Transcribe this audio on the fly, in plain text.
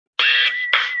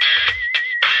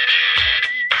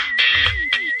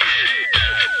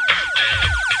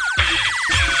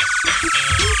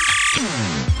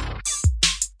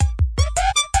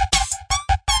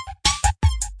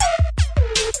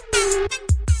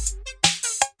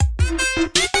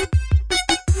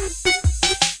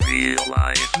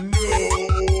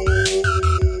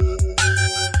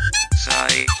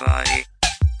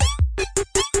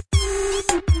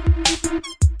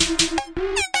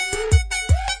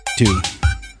2.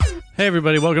 Hey,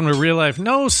 everybody. Welcome to Real Life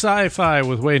No Sci-Fi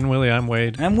with Wade and Willie. I'm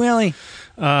Wade. I'm Willie.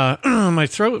 My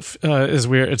throat is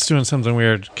weird. It's doing something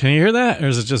weird. Can you hear that, or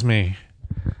is it just me?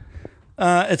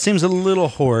 It seems a little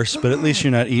hoarse, but at least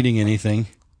you're not eating anything.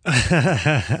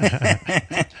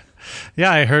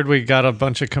 Yeah, I heard we got a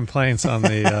bunch of complaints on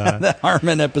the... The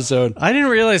Harmon episode. I didn't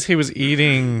realize he was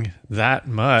eating that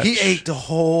much. He ate the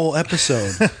whole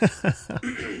episode.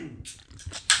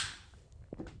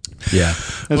 Yeah,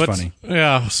 that's funny.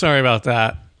 Yeah, sorry about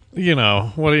that. You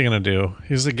know, what are you going to do?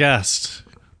 He's a guest.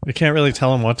 We can't really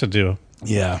tell him what to do.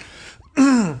 Yeah.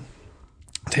 Damn,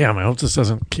 I hope this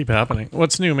doesn't keep happening.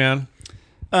 What's new, man?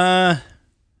 Not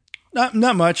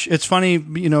much. It's funny,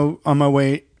 you know, on my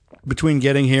way between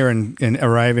getting here and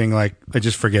arriving, like I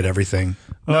just forget everything.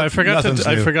 Oh, I forgot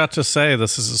to say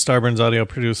this is a Starburns audio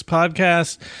produced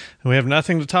podcast, and we have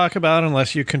nothing to talk about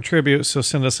unless you contribute. So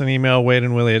send us an email,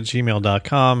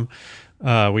 wadeandwillie@gmail.com.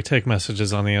 We take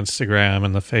messages on the Instagram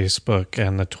and the Facebook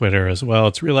and the Twitter as well.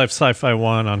 It's Real Life Sci-Fi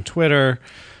 1 on Twitter.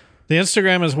 The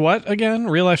Instagram is what again?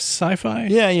 Real Life Sci-Fi?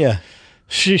 Yeah.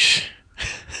 Sheesh.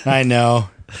 I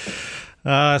know.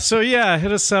 So yeah,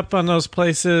 hit us up on those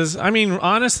places. I mean,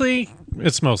 honestly,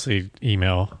 it's mostly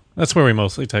email. That's where we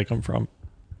mostly take them from,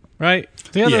 right?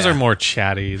 The others are more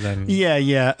chatty than...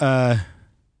 Yeah.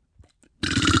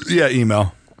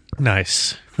 Email.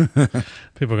 Nice.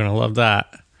 People are going to love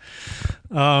that.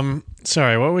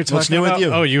 Sorry, what were we talking about? What's new with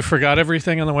you? Oh, you forgot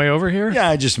everything on the way over here? Yeah,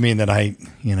 I just mean that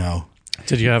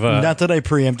Did you have a... Not that I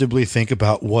preemptively think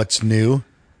about what's new.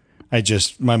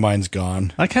 My mind's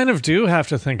gone. I kind of do have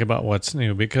to think about what's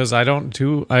new because I don't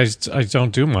do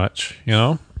much, you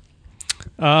know?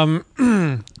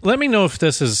 Let me know if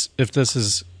this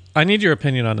is I need your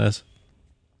opinion on this.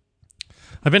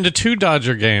 I've been to 2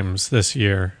 Dodger games this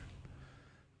year.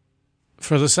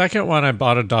 For the second one, I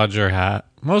bought a Dodger hat,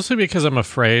 mostly because I'm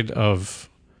afraid of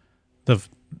the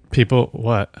people.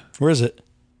 What? Where is it?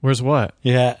 Where's what?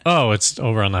 Yeah. Oh, it's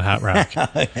over on the hat rack.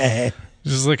 Okay.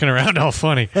 Just looking around, all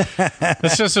funny.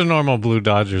 It's just a normal blue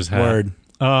Dodgers hat. Word.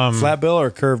 Flat bill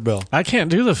or curve bill? I can't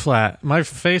do the flat. My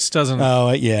face doesn't. Oh,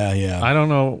 yeah. I don't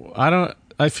know.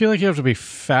 I feel like you have to be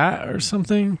fat or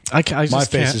something. I just My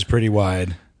face can't. is pretty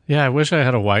wide. Yeah, I wish I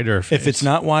had a wider face. If it's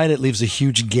not wide, it leaves a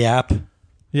huge gap.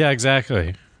 Yeah,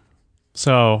 exactly.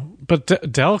 So,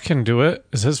 but Dell can do it.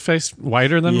 Is his face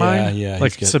wider than mine? Yeah.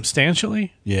 Like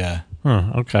substantially? Yeah.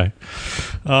 Huh, okay.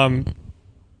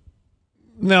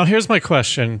 Now, here's my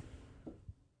question.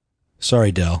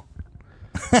 Sorry, Dell.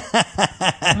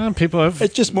 People have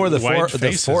It's just more the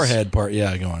faces. forehead part.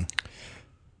 Yeah, go on.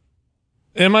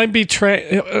 Am I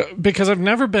betrayed? Because I've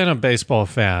never been a baseball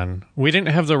fan. We didn't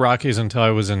have the Rockies until I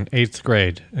was in 8th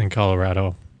grade in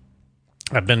Colorado.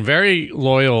 I've been very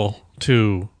loyal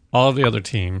to all of the other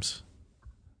teams.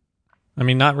 I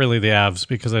mean, not really the Avs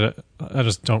because I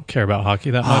just don't care about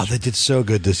hockey that much. Oh, they did so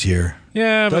good this year.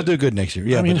 Yeah, They'll but do good next year.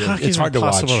 Yeah, I mean, but hockey's it's hard to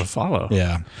watch. impossible to follow.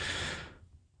 Yeah.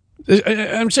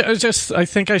 I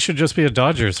think I should just be a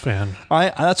Dodgers fan.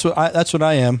 That's what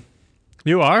I am.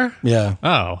 You are? Yeah.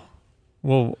 Oh,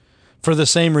 well, For the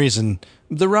same reason,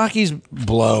 the Rockies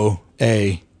blow.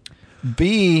 A,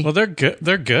 B. well, they're good.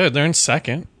 They're good. They're in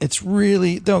second. It's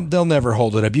really they'll never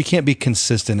hold it up. You can't be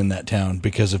consistent in that town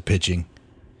because of pitching.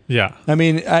 Yeah. I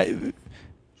mean,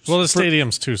 Well, the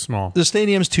stadium's too small. the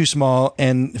stadium's too small,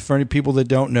 and for any people that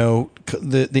don't know,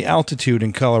 the altitude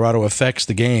in Colorado affects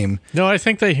the game. No, I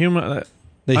think they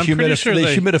They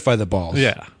humidify the balls.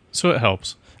 Yeah, so it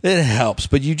helps. It helps,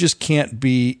 but you just can't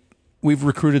be. We've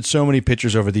recruited so many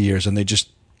pitchers over the years, and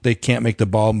they can't make the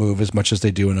ball move as much as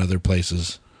they do in other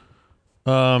places.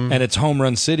 And it's home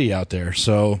run city out there,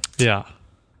 so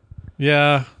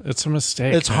yeah, it's a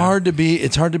mistake. it's hard to be.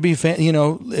 It's hard to be fan. You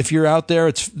know, if you're out there,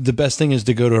 it's the best thing is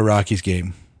to go to a Rockies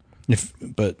game.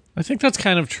 But I think that's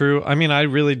kind of true. I mean, I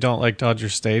really don't like Dodger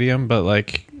Stadium, but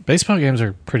like baseball games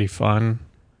are pretty fun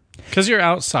because you're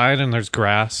outside and there's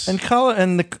grass. and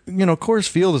Coors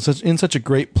Field is in such a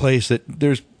great place that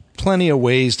there's plenty of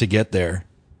ways to get there.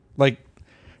 Like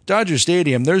Dodger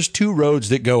Stadium, there's 2 roads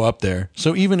that go up there.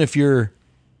 So even if you're,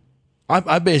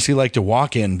 I basically like to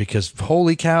walk in because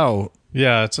holy cow,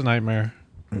 Yeah, it's a nightmare.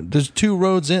 there's 2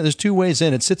 roads in. There's 2 ways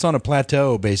in. It sits on a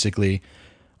plateau basically,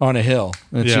 on a hill.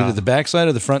 And it's either the backside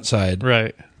or the front side.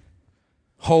 Right.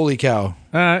 Holy cow.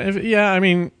 I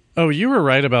mean, you were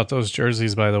right about those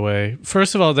jerseys, by the way.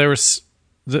 First of all, there was.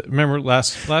 Remember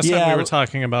last time we were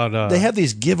talking about... they have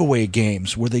these giveaway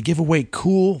games where they give away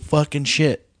cool fucking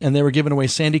shit. And they were giving away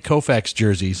Sandy Koufax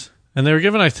jerseys. And they were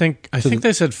given, I think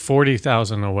they said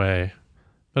 40,000 away.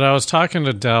 But I was talking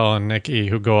to Dell and Nikki,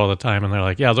 who go all the time, and they're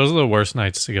like, yeah, those are the worst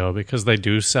nights to go because they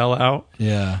do sell out.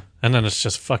 Yeah. And then it's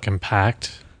just fucking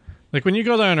packed. Like when you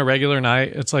go there on a regular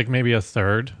night, it's like maybe a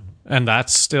third. And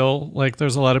that's still like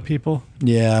there's a lot of people.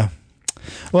 Yeah.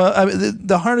 Well, I mean,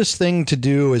 the hardest thing to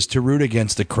do is to root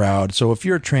against the crowd. So if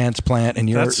you're a transplant and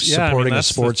you're supporting a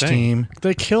sports team.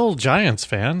 They kill Giants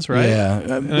fans, right? Yeah.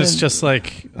 And it's just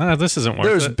like, this isn't worth it.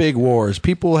 There's big wars.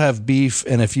 People have beef.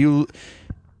 And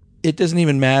it doesn't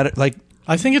even matter. Like,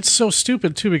 I think it's so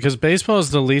stupid, too, because baseball is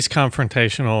the least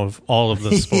confrontational of all of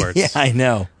the sports. Yeah, I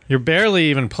know. You're barely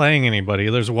even playing anybody.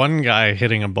 There's one guy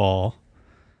hitting a ball.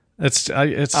 It's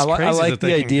crazy. I like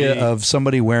the idea of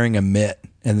somebody wearing a mitt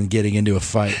and then getting into a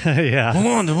fight. Yeah. Hold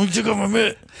on, let me take off my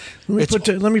mitt.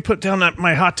 Let me put down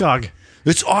my hot dog.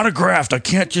 It's autographed. I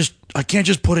can't just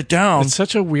put it down. It's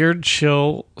such a weird,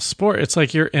 chill sport. It's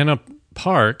like you're in a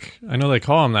park. I know they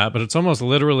call them that, but it's almost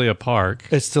literally a park.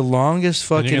 It's the longest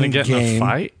fucking game. And you're gonna get in a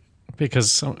fight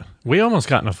because we almost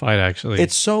got in a fight. Actually,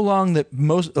 it's so long that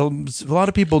a lot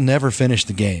of people never finish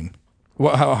the game.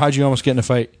 How'd you almost get in a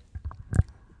fight?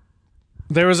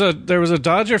 There was a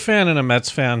Dodger fan and a Mets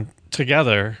fan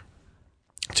together,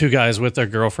 two guys with their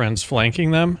girlfriends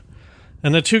flanking them,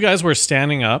 and the two guys were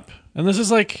standing up. And this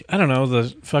is like, I don't know,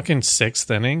 the fucking sixth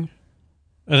inning.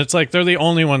 And it's like they're the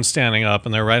only ones standing up,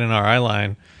 and they're right in our eye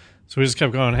line. So we just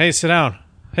kept going, hey, sit down.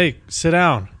 Hey, sit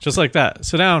down. Just like that.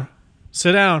 Sit down.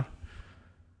 Sit down.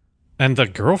 And the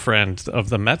girlfriend of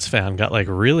the Mets fan got like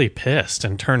really pissed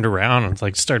and turned around and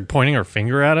like started pointing her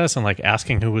finger at us and like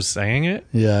asking who was saying it.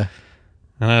 Yeah.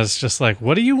 And I was just like,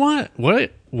 what do you want?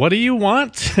 What do you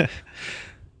want?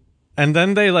 And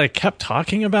then they like kept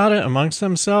talking about it amongst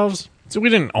themselves. So we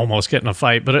didn't almost get in a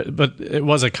fight, but it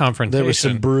was a confrontation. There was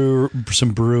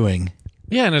some brewing.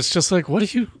 Yeah, and it's just like, what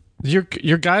do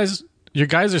your guys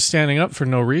are standing up for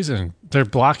no reason. They're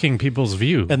blocking people's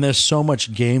view. And there's so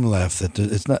much game left that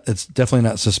it's definitely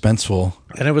not suspenseful.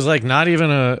 And it was like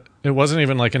it wasn't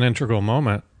even like an integral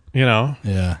moment, you know?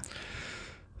 Yeah.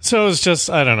 So it's just,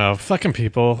 I don't know, fucking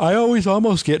people. I always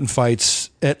almost get in fights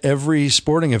at every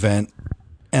sporting event,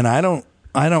 and I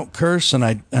don't curse, and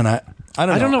I don't know. I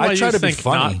don't know why I try you to think be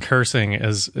funny. not cursing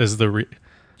is the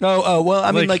well,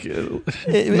 I mean, like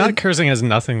not cursing has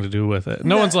nothing to do with it.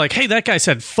 No one's like, hey, that guy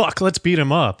said fuck, let's beat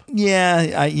him up.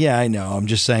 Yeah, I know. I'm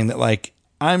just saying that, like,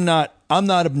 I'm not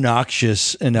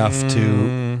obnoxious enough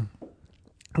to.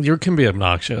 You can be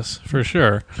obnoxious for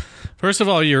sure. First of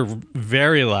all, you're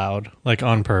very loud, like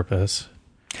on purpose.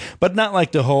 But not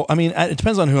like the whole. I mean, it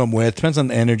depends on who I'm with. Depends on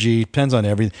the energy. Depends on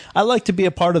everything. I like to be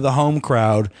a part of the home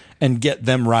crowd and get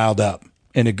them riled up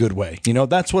in a good way. You know,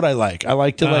 that's what I like. I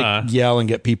like to like yell and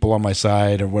get people on my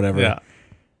side or whatever. Yeah.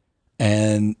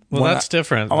 And that's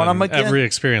different than every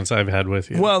experience I've had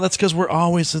with you. Well, that's because we're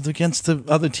always against the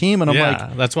other team, and I'm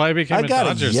like, that's why I became a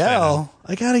Dodgers fan.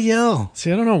 I gotta yell.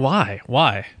 See, I don't know why.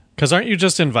 Why? Because aren't you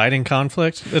just inviting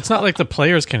conflict? It's not like the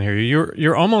players can hear you.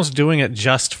 You're almost doing it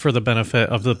just for the benefit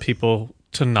of the people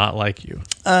to not like you.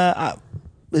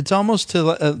 It's almost to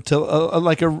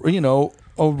like a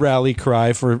rally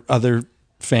cry for other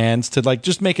fans to like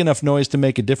just make enough noise to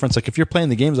make a difference. Like if you're playing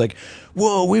the games, like,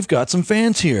 whoa, we've got some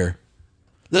fans here.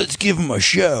 Let's give them a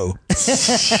show.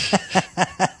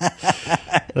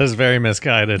 That's very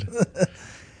misguided.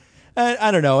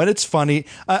 I don't know, and it's funny.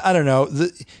 I don't know.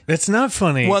 It's not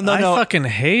funny. Well, I fucking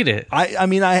hate it. I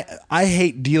mean, I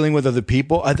hate dealing with other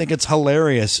people. I think it's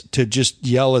hilarious to just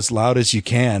yell as loud as you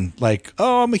can. Like,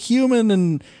 oh, I'm a human,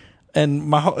 and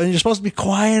you're supposed to be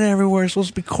quiet everywhere. You're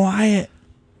supposed to be quiet.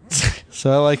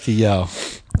 So I like to yell.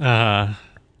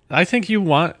 I think you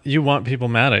want people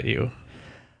mad at you.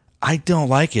 I don't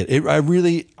like it.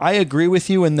 I agree with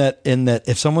you in that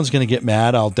if someone's going to get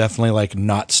mad, I'll definitely like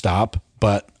not stop.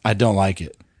 But I don't like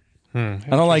it. I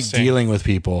don't like dealing with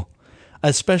people,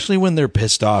 especially when they're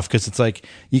pissed off, because it's like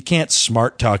you can't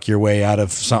smart talk your way out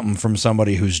of something from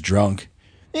somebody who's drunk.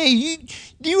 Hey,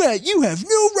 you have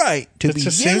no right to be yelling at me. It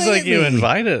just seems like you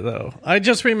invite it, though. I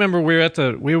just remember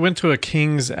we went to a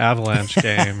Kings Avalanche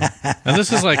game, and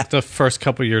this is like the first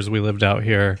couple years we lived out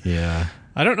here. Yeah.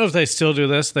 I don't know if they still do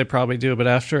this. They probably do. But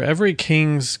after every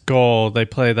Kings goal, they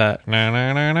play that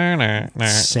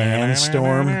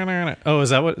Sandstorm. Oh, is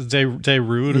that what Day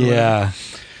Rude? Yeah.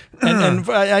 and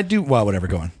I do. Well, whatever.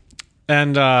 Go on.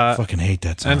 And fucking hate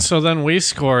that song. And so then we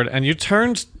scored, and you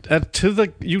turned to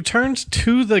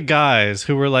the guys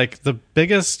who were like the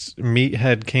biggest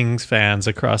meathead Kings fans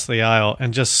across the aisle,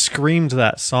 and just screamed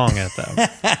that song at them.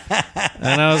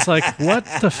 And I was like, "What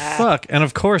the fuck?" And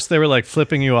of course, they were like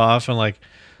flipping you off and like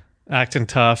acting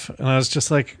tough. And I was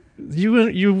just like,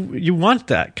 "You want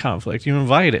that conflict? You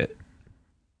invite it."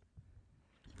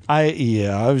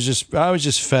 I was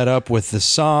just fed up with the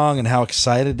song and how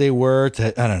excited they were.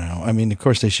 I don't know. I mean, of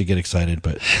course they should get excited,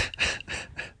 but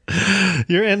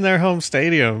you're in their home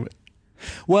stadium.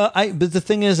 Well, but the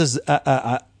thing is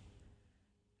that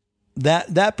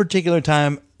particular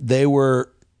time they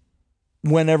were,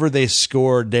 whenever they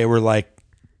scored, they were like,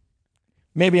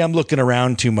 maybe I'm looking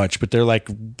around too much, but they're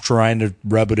like trying to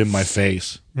rub it in my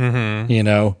face. Mm-hmm. You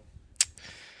know.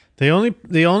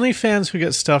 The only fans who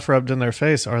get stuff rubbed in their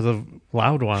face are the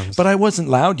loud ones. But I wasn't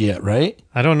loud yet, right?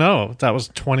 I don't know. That was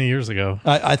 20 years ago.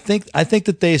 I think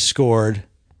that they scored,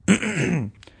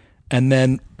 and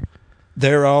then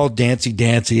they're all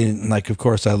dancey, and like, of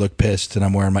course, I look pissed, and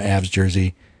I'm wearing my Avs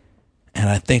jersey, and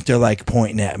I think they're like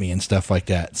pointing at me and stuff like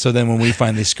that. So then when we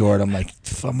finally scored, I'm like,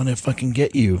 I'm gonna fucking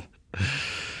get you.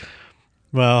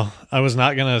 Well, I was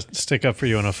not gonna stick up for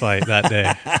you in a fight that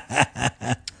day.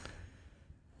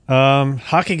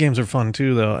 Hockey games are fun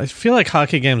too, though. I feel like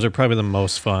hockey games are probably the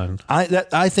most fun.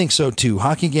 I think so too.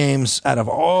 Hockey games, out of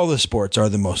all the sports, are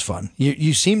the most fun.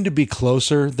 You seem to be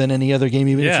closer than any other game,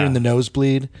 even if you're in the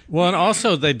nosebleed. Well, and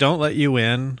also they don't let you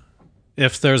in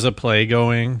if there's a play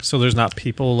going, so there's not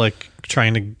people like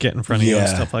trying to get in front of you and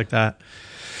stuff like that.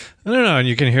 I don't know, and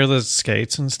you can hear the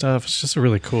skates and stuff. It's just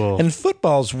really cool. And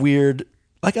football's weird.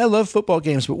 Like, I love football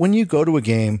games, but when you go to a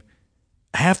game,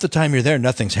 half the time you're there,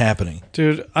 nothing's happening.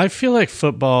 Dude, I feel like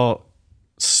football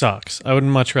sucks. I would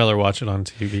much rather watch it on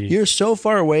TV. You're so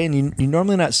far away, and you're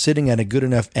normally not sitting at a good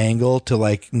enough angle to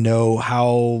like know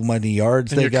how many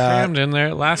yards they got. Crammed in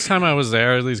there. Last time I was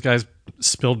there, these guys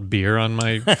spilled beer on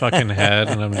my fucking head,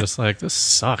 and I'm just like, this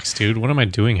sucks, dude. What am I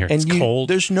doing here? It's cold.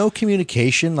 There's no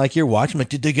communication. Like, you're watching, like,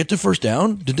 did they get the first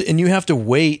down? And you have to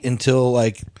wait until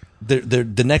like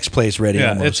the next play's ready.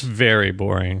 Yeah, almost. it's very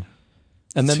boring.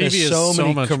 And then TV there's so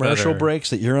many commercial breaks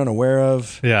that you're unaware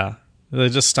of. Yeah. They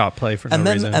just stop play for no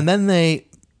reason. And then all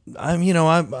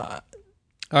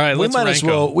right, let's rank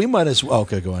them. We might as well.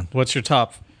 Okay, go on. What's your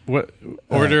top?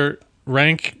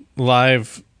 Rank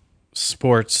live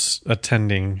sports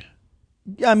attending.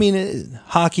 Yeah, I mean,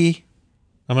 hockey.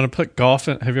 I'm going to put golf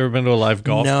in. Have you ever been to a live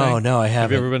golf thing? No, I haven't.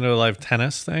 Have you ever been to a live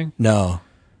tennis thing? No.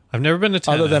 I've never been to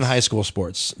tennis. Other than high school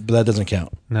sports, but that doesn't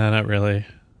count. No, not really.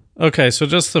 Okay, so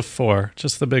just the four.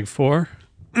 Just the big four?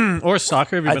 Or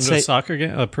soccer. Have you been to a soccer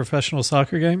game? A professional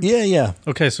soccer game? Yeah.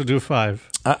 Okay, so do five.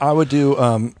 I would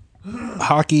do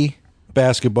hockey,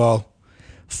 basketball,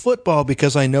 football,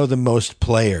 because I know the most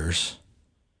players,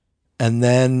 and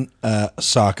then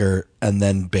soccer, and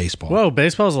then baseball. Whoa,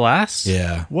 baseball's last?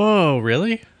 Yeah. Whoa,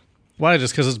 really? Why?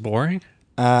 Just because it's boring?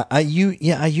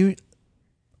 I'd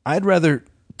rather...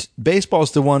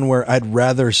 Baseball's the one where I'd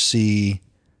rather see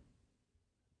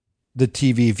the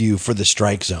TV view for the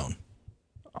strike zone.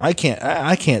 I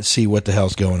can't see what the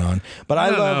hell's going on. But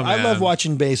I love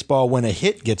watching baseball when a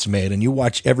hit gets made and you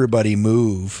watch everybody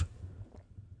move.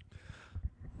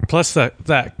 Plus that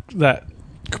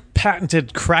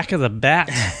patented crack of the bat.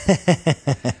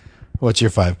 What's your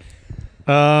five?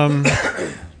 Well,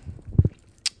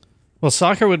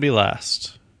 soccer would be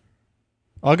last.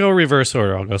 I'll go reverse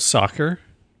order. I'll go soccer.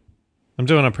 I'm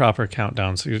doing a proper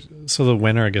countdown, so the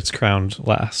winner gets crowned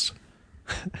last.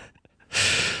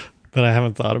 But I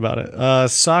haven't thought about it.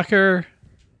 Soccer.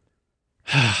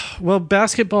 Well,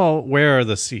 basketball, where are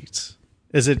the seats?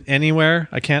 Is it anywhere?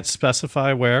 I can't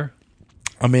specify where.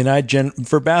 I mean,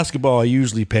 for basketball, I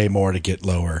usually pay more to get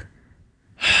lower.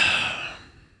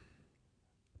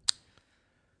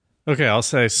 Okay, I'll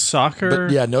say soccer.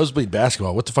 But yeah, nosebleed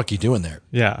basketball. What the fuck are you doing there?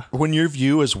 Yeah. When your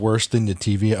view is worse than the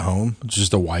TV at home, it's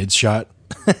just a wide shot.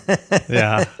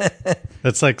 Yeah.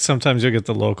 It's like sometimes you get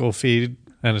the local feed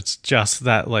and it's just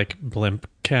that like blimp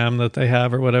cam that they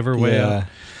have or whatever way up.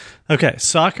 Okay,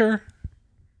 soccer.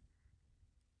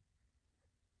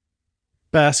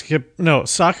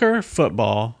 Soccer,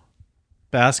 football,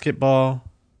 basketball,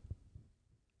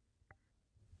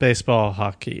 baseball,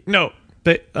 hockey.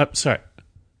 Sorry.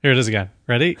 Here it is again.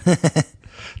 Ready?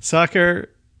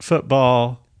 Soccer,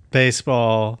 football,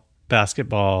 baseball,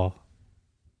 basketball,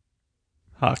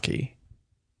 hockey.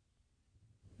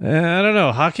 I don't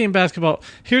know. Hockey and basketball.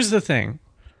 Here's the thing.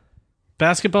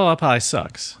 Basketball up high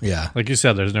sucks. Yeah. Like you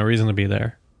said, there's no reason to be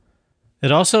there.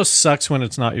 It also sucks when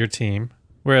it's not your team.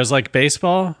 Whereas like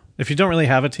baseball, if you don't really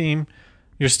have a team,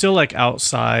 you're still like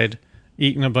outside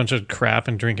eating a bunch of crap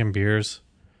and drinking beers.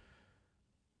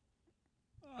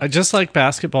 I just like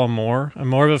basketball more. I'm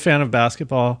more of a fan of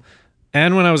basketball.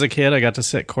 And when I was a kid, I got to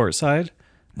sit courtside.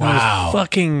 Wow. It was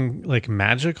fucking like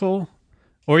magical.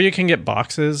 Or you can get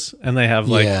boxes and they have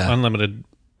like unlimited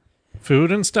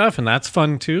food and stuff. And that's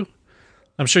fun too.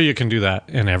 I'm sure you can do that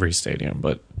in every stadium,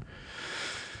 but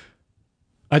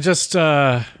I just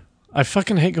I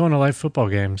fucking hate going to live football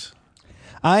games.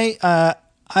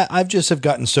 I've just have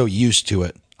gotten so used to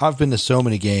it. I've been to so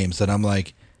many games that I'm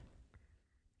like,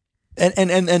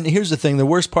 and here's the thing: the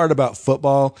worst part about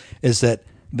football is that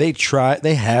they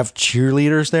have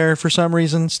cheerleaders there for some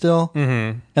reason still,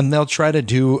 and they'll try to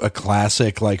do a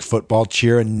classic like football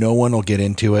cheer, and no one will get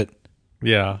into it.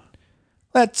 Yeah,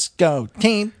 let's go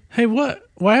team. Hey, what?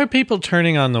 Why are people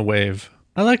turning on the wave?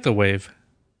 I like the wave.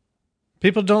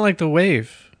 People don't like the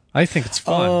wave. I think it's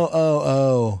fun.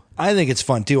 Oh. I think it's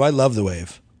fun too. I love the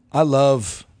wave.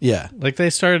 Yeah. Like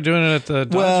they started doing it at the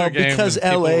Dodger game. Because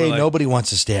LA, like, nobody wants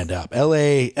to stand up.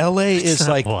 LA is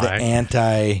like the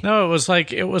anti. No, it was like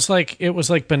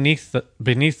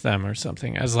beneath them or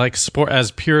something.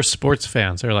 As pure sports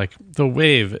fans, they're like, the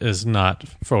wave is not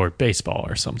for baseball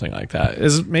or something like that.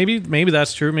 Maybe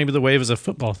that's true. Maybe the wave is a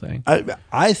football thing.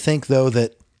 I think though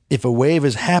that if a wave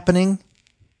is happening,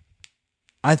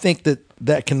 I think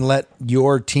that can let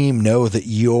your team know that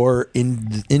you're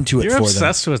into it for them. You're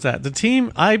obsessed with that. The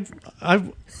team, I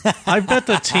bet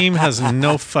the team has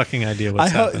no fucking idea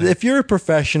what's happening. If you're a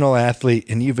professional athlete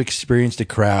and you've experienced a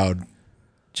crowd,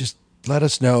 just let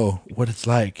us know what it's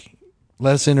like.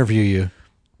 Let us interview you.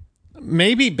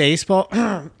 Maybe baseball.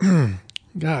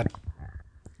 God,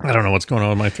 I don't know what's going on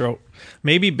with my throat.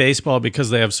 Maybe baseball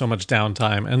because they have so much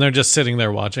downtime and they're just sitting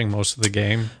there watching most of the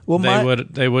game. Well,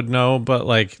 they would know, but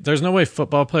like, there's no way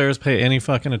football players pay any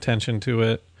fucking attention to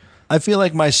it. I feel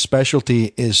like my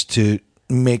specialty is to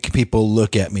make people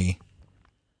look at me,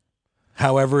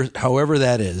 however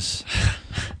that is.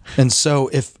 And so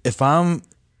if I'm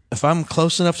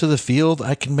close enough to the field,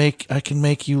 I can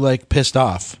make you like pissed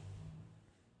off.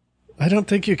 I don't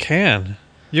think you can.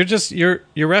 You're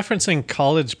referencing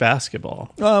college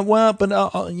basketball. Well, but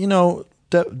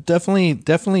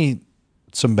definitely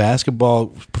some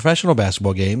professional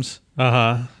basketball games.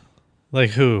 Like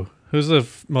who? Who's the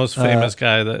most famous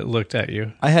guy that looked at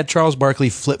you? I had Charles Barkley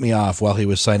flip me off while he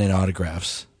was signing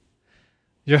autographs.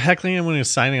 You're heckling him when he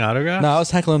was signing autographs? No, I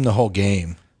was heckling him the whole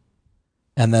game,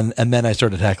 and then I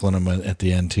started heckling him at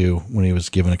the end too when he was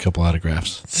giving a couple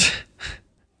autographs.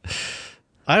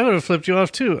 I would have flipped you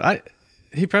off too.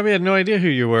 He probably had no idea who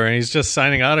you were, and he's just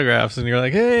signing autographs, and you're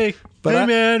like, "Hey,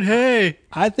 man, hey."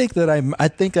 I think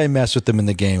I mess with them in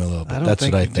the game a little bit. That's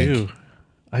what I think. Do.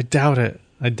 I doubt it.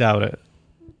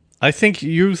 I think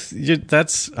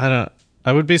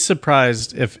I would be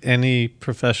surprised if any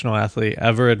professional athlete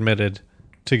ever admitted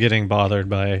to getting bothered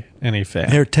by any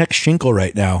fan. Here, text Schinkel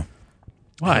right now.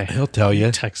 Why? He'll tell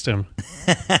you. Text him.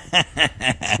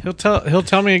 He'll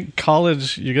tell me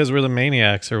college you guys were the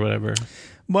maniacs or whatever.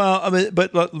 Well, I mean,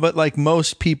 but like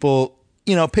most people,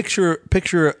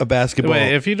 picture a basketball.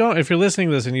 Wait, if you're listening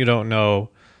to this and you don't know,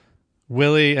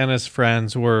 Willie and his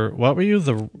friends were, what were you?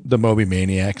 The Moby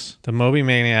Maniacs. The Moby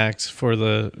Maniacs for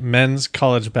the men's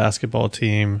college basketball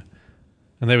team,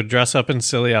 and they would dress up in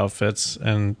silly outfits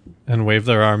and wave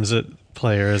their arms at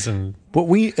players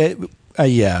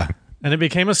yeah. And it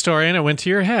became a story, and it went to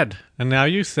your head, and now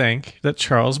you think that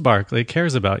Charles Barkley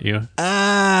cares about you.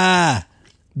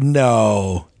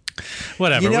 No.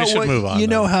 Whatever. We should move on. You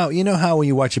know how when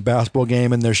you watch a basketball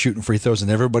game and they're shooting free throws and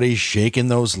everybody's shaking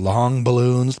those long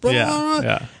balloons,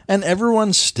 yeah, and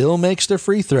everyone still makes their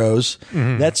free throws.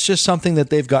 Mm-hmm. That's just something that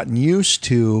they've gotten used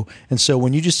to. And so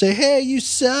when you just say, "Hey, you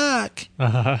suck,"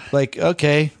 like,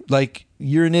 okay, like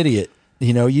you're an idiot.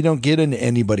 You don't get into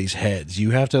anybody's heads.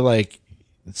 You have to like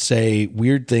say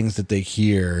weird things that they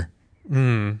hear.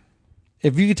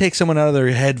 If you could take someone out of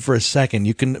their head for a second,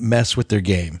 you can mess with their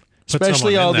game. Put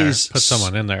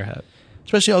someone in their head.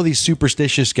 Especially all these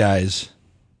superstitious guys.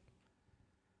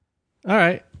 All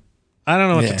right. I don't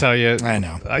know what to tell you. I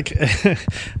know.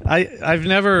 I've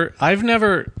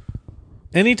never,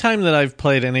 anytime that I've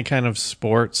played any kind of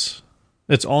sports,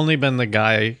 it's only been the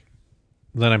guy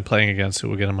that I'm playing against who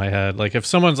will get in my head. Like if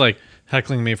someone's like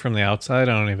heckling me from the outside,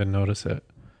 I don't even notice it.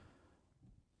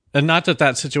 And not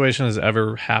that situation has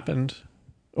ever happened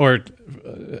or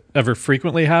ever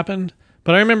frequently happened.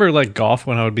 But I remember like golf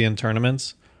when I would be in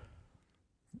tournaments.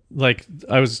 Like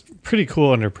I was pretty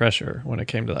cool under pressure when it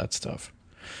came to that stuff.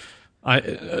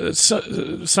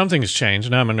 Something's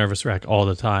changed. Now I'm a nervous wreck all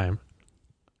the time.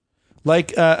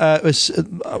 Like,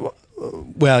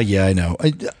 well, yeah, I know.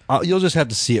 You'll just have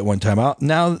to see it one time. I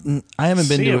haven't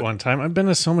been to it one time. I've been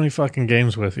to so many fucking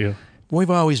games with you. We've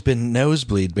always been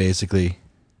nosebleed, basically.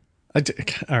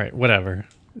 All right, whatever.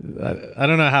 I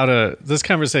don't know how to... This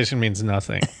conversation means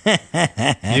nothing.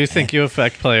 You think you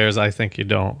affect players. I think you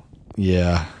don't.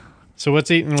 Yeah. So what's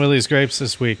eating Willie's grapes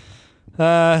this week?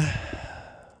 I'm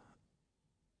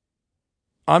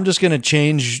just going to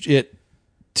change it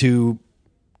to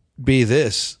be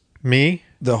this. Me?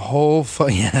 The whole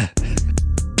yeah.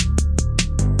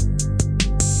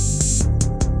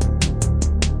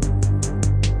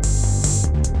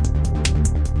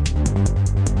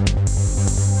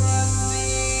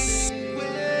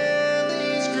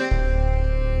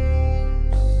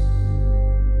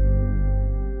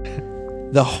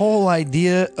 The whole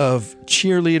idea of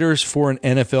cheerleaders for an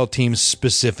NFL team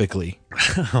specifically.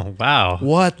 Oh, wow.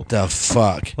 What the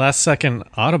fuck? Last second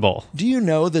audible. Do you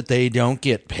know that they don't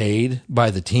get paid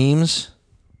by the teams?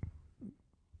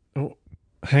 Oh,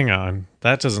 hang on.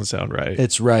 That doesn't sound right.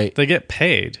 It's right. They get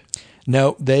paid.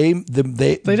 No, they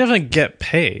definitely get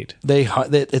paid.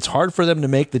 It's hard for them to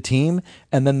make the team,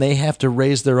 and then they have to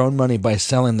raise their own money by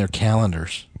selling their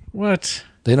calendars. What?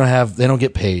 They don't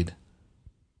get paid.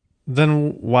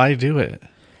 Then why do it?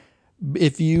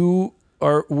 If you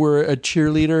were a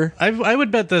cheerleader, I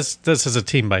would bet this is a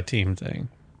team by team thing.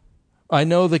 I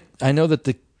know that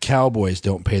the Cowboys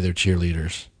don't pay their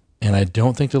cheerleaders, and I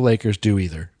don't think the Lakers do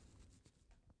either.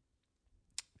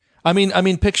 I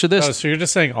mean, picture this. Oh, so you're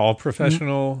just saying all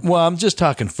professional? Well, I'm just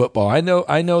talking football. I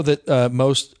know that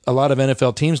a lot of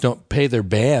NFL teams don't pay their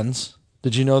bands.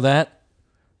 Did you know that?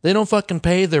 They don't fucking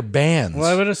pay their bands. Well,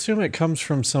 I would assume it comes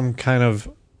from some kind of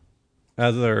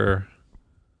other.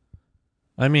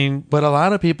 I mean, but a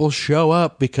lot of people show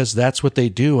up because that's what they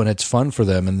do, and it's fun for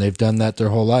them, and they've done that their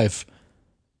whole life.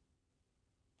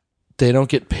 They don't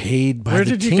get paid by the team.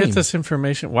 Where did you get this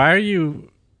information? Where'd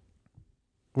you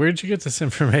get this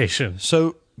information?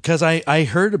 So, because I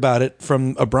heard about it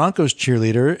from a Broncos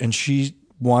cheerleader, and she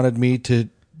wanted me to.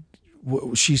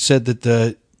 She said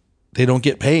that they don't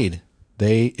get paid.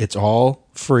 It's all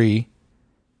free,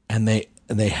 and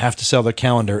they have to sell their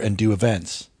calendar and do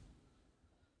events.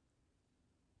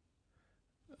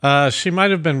 She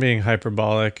might have been being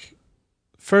hyperbolic.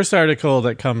 First article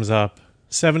that comes up,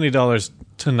 $70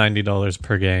 to $90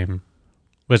 per game,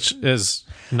 which is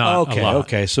not a lot.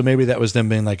 Okay. So maybe that was them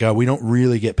being like, oh, we don't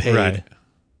really get paid. Right.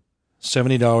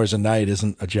 $70 a night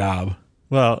isn't a job.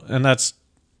 Well, and that's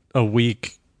a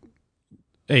week,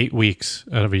 8 weeks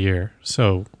out of a year.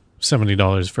 So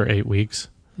 $70 for 8 weeks.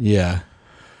 Yeah.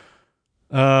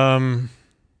 Oh,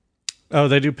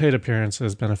 they do paid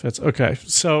appearances benefits. Okay.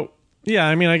 So, yeah,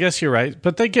 I mean, I guess you're right,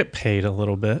 but they get paid a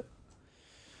little bit.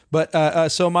 But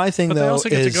so my thing, though, they also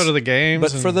get to go to the games.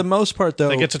 But for the most part, though,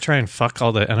 they get to try and fuck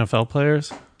all the NFL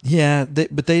players. Yeah,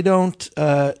 but they don't.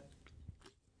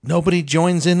 Nobody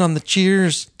joins in on the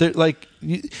cheers. They're like,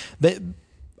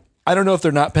 I don't know if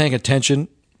they're not paying attention,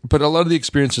 but a lot of the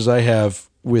experiences I have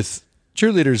with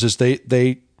cheerleaders is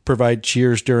they provide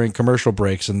cheers during commercial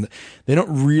breaks, and they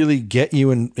don't really get you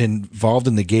involved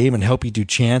in the game and help you do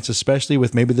chants, especially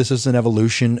with maybe this is an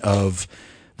evolution of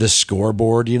the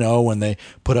scoreboard, when they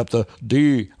put up the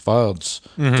defense,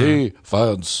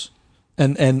 defense,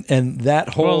 and that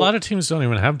whole. Well, a lot of teams don't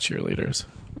even have cheerleaders.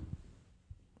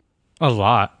 A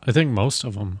lot. I think most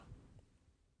of them.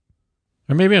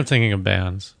 Or maybe I'm thinking of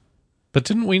bands. But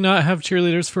didn't we not have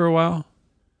cheerleaders for a while?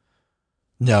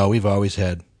 No, we've always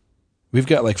had. We've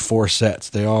got like 4 sets.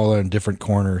 They all are in different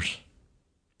corners.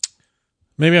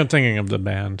 Maybe I'm thinking of the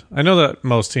band. I know that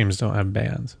most teams don't have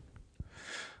bands.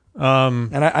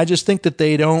 And I just think that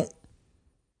they don't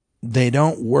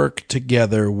work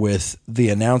together with the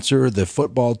announcer, the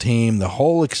football team, the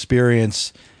whole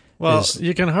experience. Well,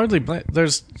 you can hardly blame.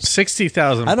 There's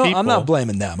 60,000 people. I'm not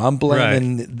blaming them. I'm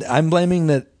blaming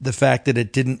the fact that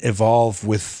it didn't evolve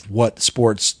with what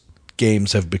sports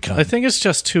games have become. I think it's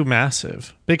just too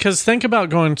massive. Because think about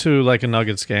going to like a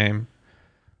Nuggets game.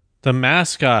 The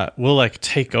mascot will like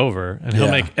take over and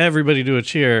he'll make everybody do a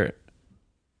cheer.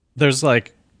 There's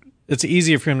like, it's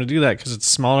easier for him to do that because it's a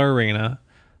smaller arena.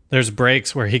 There's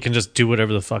breaks where he can just do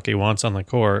whatever the fuck he wants on the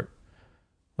court.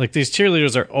 Like these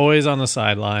cheerleaders are always on the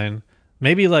sideline.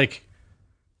 Maybe like,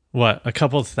 a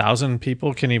couple thousand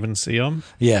people can even see them?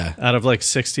 Yeah. Out of like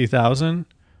 60,000?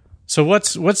 So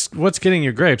what's getting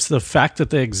your grapes? The fact that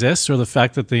they exist or the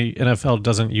fact that the NFL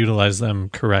doesn't utilize them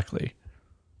correctly?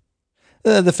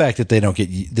 The fact that they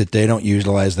don't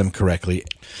utilize them correctly.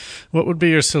 What would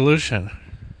be your solution?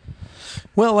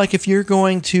 Well, like if you're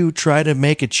going to try to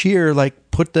make a cheer,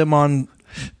 like put them on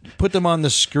the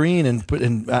screen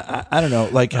and I don't know,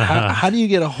 like how do you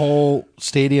get a whole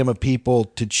stadium of people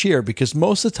to cheer? Because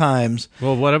most of the times,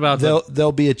 well, what about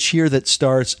there'll be a cheer that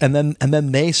starts and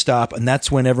then they stop, and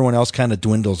that's when everyone else kind of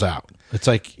dwindles out. It's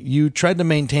like you tried to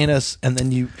maintain us, and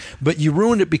then but you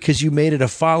ruined it because you made it a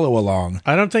follow along.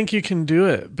 I don't think you can do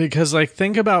it because, like,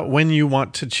 think about when you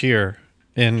want to cheer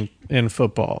in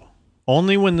football.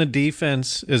 Only when the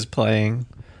defense is playing,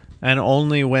 and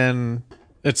only when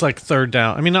it's like third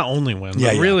down. I mean, not only when,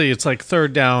 but really it's like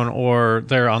third down or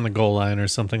they're on the goal line or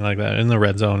something like that in the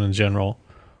red zone in general.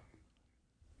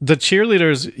 The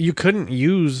cheerleaders, you couldn't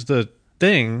use the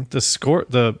thing, the score,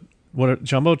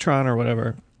 Jumbotron or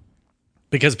whatever,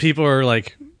 because people are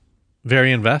like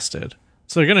very invested.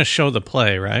 So they're going to show the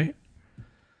play, right?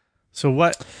 So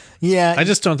what? Yeah. I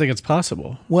just don't think it's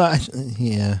possible. Well,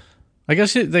 yeah. I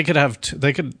guess they could have,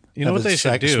 you know what they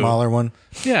should do? Smaller one?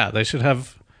 Yeah, they should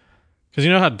have, because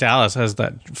you know how Dallas has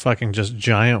that fucking just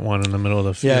giant one in the middle of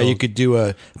the field? Yeah, you could do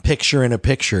a picture in a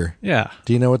picture. Yeah.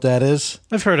 Do you know what that is?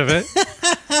 I've heard of it.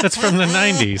 That's from the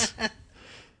 90s.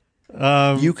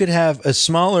 You could have a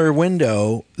smaller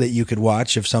window that you could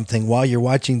watch of something while you're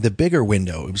watching the bigger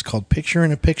window. It was called picture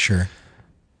in a picture.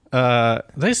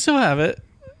 They still have it.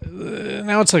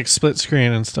 Now it's like split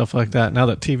screen and stuff like that. Now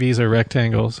that TVs are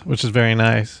rectangles, which is very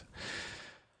nice.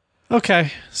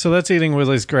 Okay, so that's eating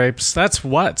Willie's grapes. That's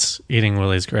what's eating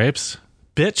Willie's grapes.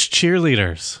 Bitch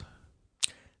cheerleaders.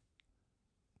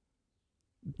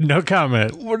 No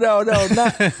comment. No,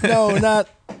 not.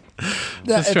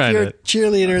 Just if trying you're to, a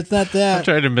cheerleader, it's not that. I'm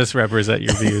trying to misrepresent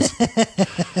your views.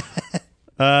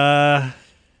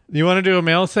 You want to do a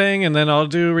mail thing and then I'll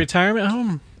do retirement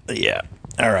home? Yeah.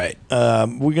 All right.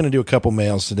 We're going to do a couple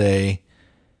mails today.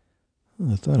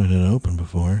 I thought it had opened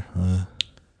before.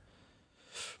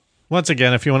 Once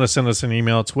again, if you want to send us an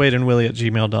email, it's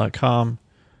wadeandwilly@gmail.com.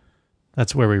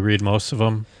 That's where we read most of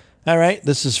them. All right.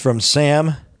 This is from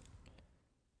Sam.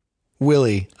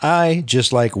 Willie, I,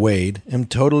 just like Wade, am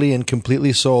totally and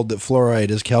completely sold that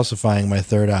fluoride is calcifying my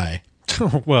third eye.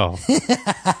 Well.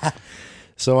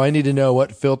 So I need to know,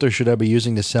 what filter should I be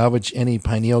using to salvage any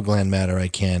pineal gland matter I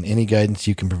can? Any guidance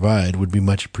you can provide would be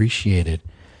much appreciated.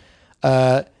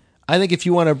 I think if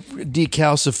you want to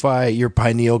decalcify your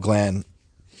pineal gland,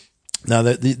 now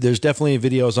there's definitely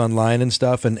videos online and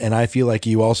stuff, and I feel like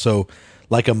you also,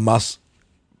 like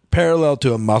parallel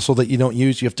to a muscle that you don't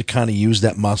use, you have to kind of use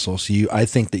that muscle. So I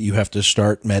think that you have to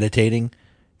start meditating,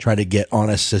 try to get on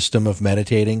a system of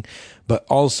meditating, but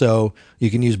also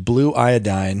you can use blue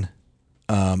iodine.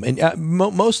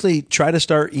 Mostly try to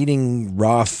start eating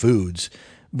raw foods,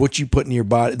 what you put in your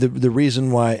body. The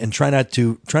reason why, and try not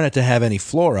to have any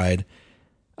fluoride.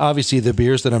 Obviously, the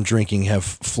beers that I'm drinking have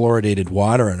fluoridated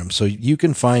water in them, so you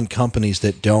can find companies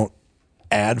that don't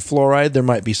add fluoride. There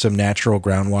might be some natural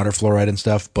groundwater fluoride and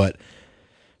stuff, but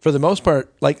for the most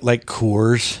part, like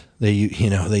Coors, they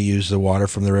use the water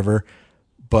from the river.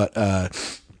 But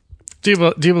do you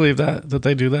believe that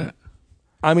they do that?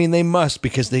 I mean, they must,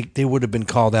 because they would have been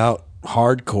called out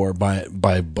hardcore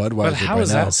by Budweiser. But how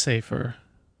is that safer?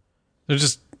 They're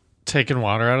just taking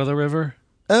water out of the river?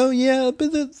 Oh yeah,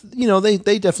 but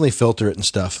they definitely filter it and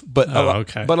stuff. But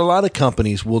okay. But a lot of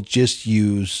companies will just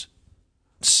use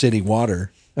city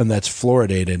water, and that's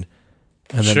fluoridated.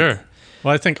 And then, sure.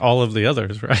 Well, I think all of the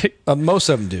others, right? Most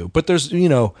of them do. But there's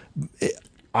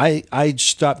I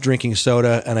stopped drinking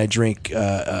soda and I drink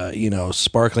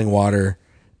sparkling water.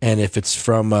 And if it's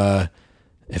from a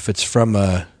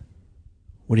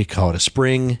what do you call it, a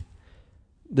spring,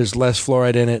 there's less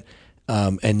fluoride in it.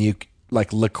 And you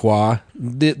like La Croix,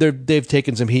 they've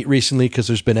taken some heat recently because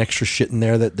there's been extra shit in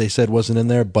there that they said wasn't in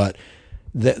there. But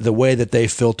the way that they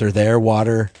filter their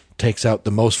water takes out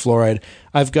the most fluoride.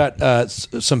 I've got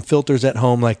some filters at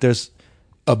home. Like there's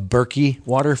a Berkey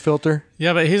water filter.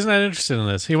 Yeah, but he's not interested in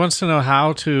this. He wants to know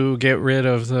how to get rid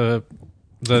of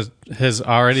his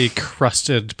already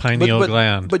crusted pineal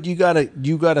gland. But you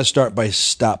gotta start by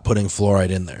stop putting fluoride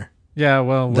in there. Yeah,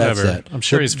 well, whatever. That's it. I'm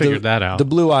sure he's figured that out. The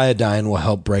blue iodine will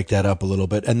help break that up a little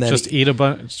bit, and then just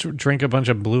drink a bunch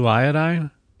of blue iodine.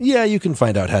 Yeah, you can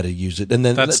find out how to use it, and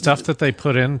then that stuff that they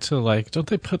put into don't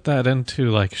they put that into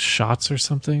like shots or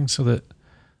something so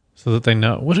that they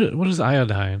know what is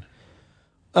iodine?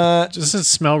 Does it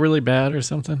smell really bad or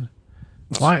something?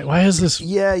 Why is this?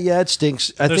 Yeah, it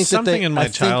stinks. There's something in my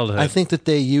childhood. I think that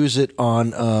they use it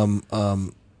on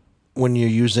when you're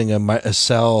using a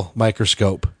cell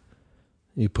microscope.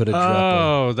 You put a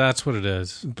drop. That's what it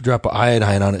is. Drop of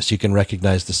iodine on it so you can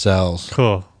recognize the cells.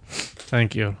 Cool.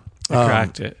 Thank you. I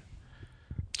cracked it.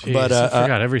 Jeez, but I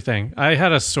forgot everything. I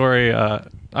had a story.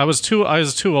 I was too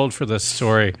old for this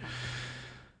story.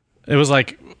 It was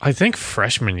like, I think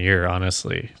freshman year,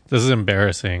 honestly. This is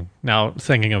embarrassing. Now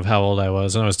thinking of how old I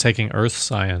was, and I was taking earth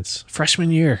science.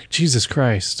 Freshman year. Jesus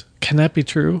Christ. Can that be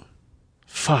true?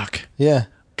 Fuck. Yeah.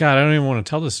 God, I don't even want to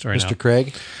tell this story now. Mr.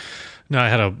 Craig? No, I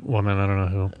had a woman. I don't know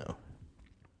who. Oh.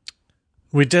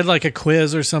 We did like a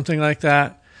quiz or something like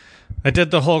that. I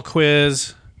did the whole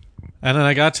quiz, and then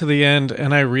I got to the end,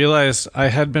 and I realized I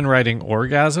had been writing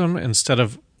orgasm instead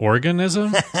of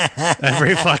organism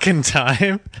every fucking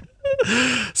time.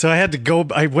 So I had to go.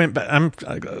 I went back.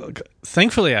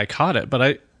 Thankfully I caught it,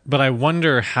 but I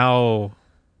wonder how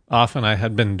often I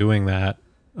had been doing that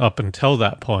up until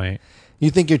that point. You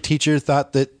think your teacher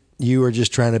thought that you were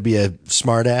just trying to be a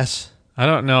smart ass? I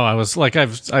don't know. I was like,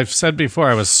 I've said before,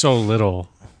 I was so little.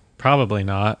 Probably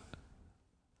not.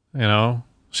 You know,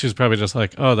 she's probably just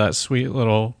like, oh, that sweet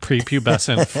little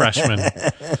prepubescent freshman.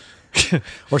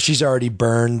 Or she's already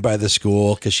burned by the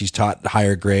school because she's taught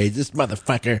higher grades. This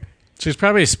motherfucker. She's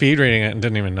probably speed reading it and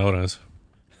didn't even notice.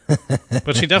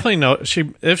 But she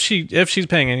definitely if she's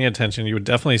paying any attention, you would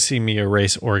definitely see me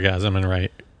erase orgasm and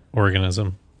write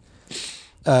organism.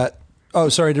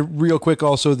 Sorry. Real quick.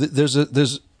 Also,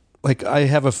 there's like I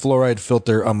have a fluoride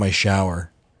filter on my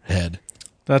shower head.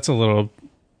 That's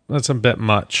a bit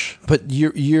much. But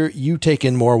you take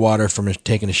in more water from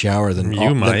taking a shower than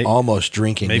almost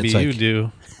drinking. Maybe you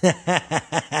do.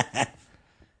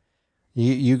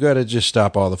 You got to just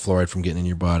stop all the fluoride from getting in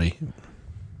your body.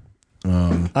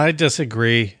 I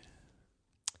disagree.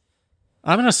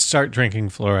 I'm going to start drinking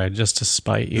fluoride just to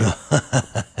spite you.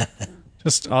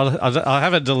 I'll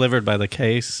have it delivered by the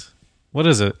case. What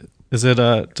is it? Does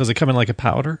it come in like a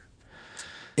powder?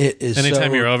 It is.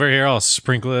 Anytime you're over here, I'll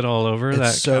sprinkle it all over that.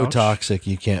 It's so couch. Toxic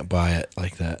you can't buy it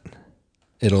like that.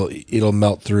 It'll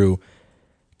melt through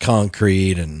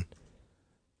concrete and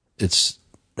it's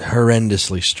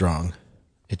horrendously strong.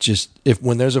 It just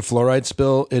when there's a fluoride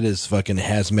spill, it is fucking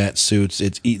hazmat suits.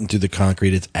 It's eating through the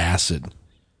concrete. It's acid.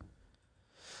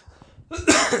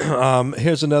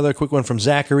 Here's another quick one from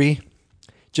Zachary.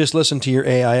 Just listened to your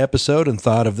AI episode and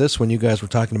thought of this when you guys were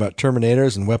talking about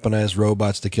Terminators and weaponized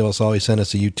robots to kill us all. He sent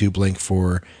us a YouTube link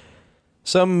for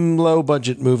some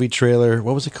low-budget movie trailer.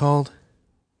 What was it called?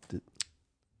 It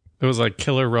was like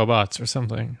Killer Robots or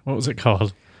something. What was it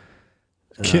called?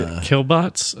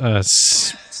 Killbots?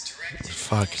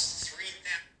 Fuck.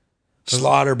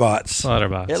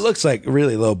 Slaughterbots. It looks like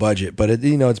really low budget, but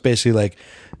it's basically like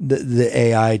the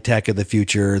AI tech of the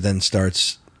future then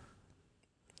starts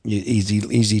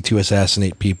easy to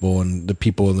assassinate people and the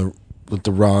people with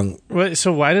the wrong. Wait,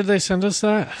 so why did they send us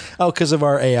that? Oh, because of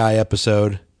our AI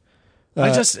episode.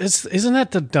 Isn't that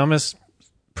the dumbest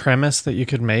premise that you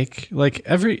could make? Like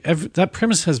every that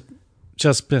premise has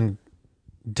just been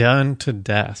done to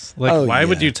death. Like, why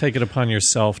would you take it upon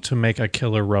yourself to make a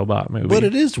killer robot movie? But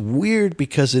it is weird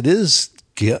because it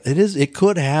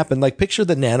could happen. Like, picture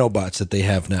the nanobots that they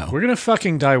have now. We're gonna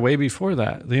fucking die way before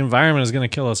that. The environment is gonna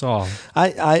kill us all.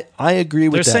 I agree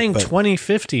with that. They're saying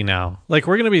 2050 now. Like,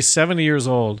 we're gonna be 70 years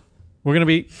old. We're gonna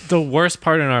be the worst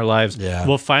part in our lives. Yeah.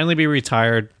 We'll finally be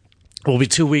retired. We'll be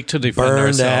too weak to defend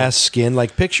ourselves. Burned ass skin.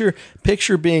 Like, picture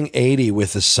being 80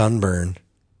 with a sunburn.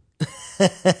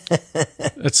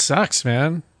 It sucks,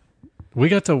 man. We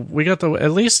got the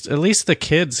at least the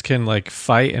kids can like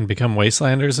fight and become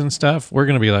wastelanders and stuff. We're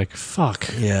gonna be like, fuck.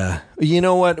 Yeah. You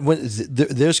know what?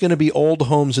 There's gonna be old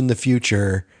homes in the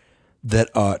future that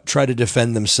try to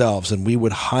defend themselves, and we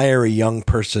would hire a young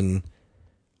person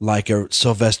like a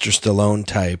Sylvester Stallone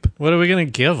type. What are we gonna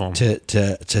give them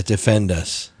to defend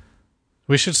us?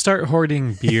 We should start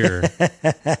hoarding beer,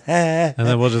 and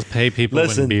then we'll just pay people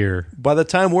in beer. By the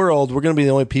time we're old, we're going to be the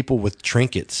only people with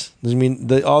trinkets. I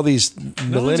mean, all these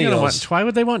millennials. Why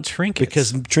would they want trinkets?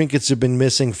 Because trinkets have been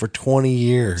missing for 20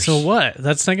 years. So what?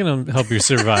 That's not going to help you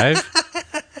survive.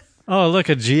 Oh, look,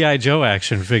 a G.I. Joe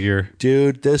action figure.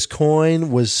 Dude, this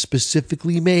coin was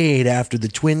specifically made after the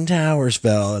Twin Towers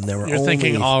fell, and there were only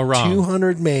thinking all wrong.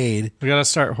 200 made. We got to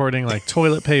start hoarding like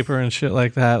toilet paper and shit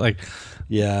like that. Like,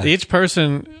 yeah. Each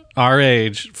person our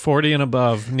age, 40 and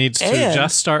above, needs to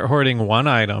just start hoarding one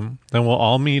item. Then we'll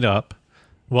all meet up.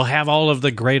 We'll have all of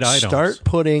the great items. Start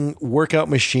putting workout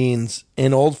machines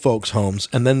in old folks' homes.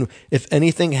 And then if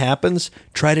anything happens,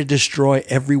 try to destroy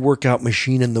every workout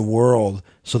machine in the world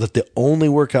so that the only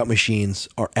workout machines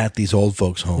are at these old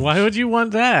folks' homes. Why would you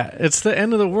want that? It's the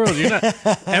end of the world. You're not.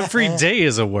 Every day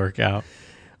is a workout.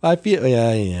 I feel,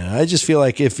 yeah. I just feel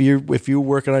like if you're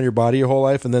working on your body your whole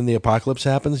life and then the apocalypse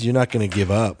happens, you're not going to give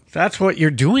up. That's what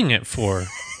you're doing it for.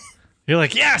 You're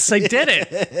like, yes, I did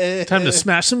it. Time to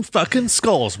smash some fucking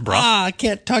skulls, bro. I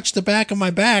can't touch the back of my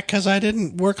back because I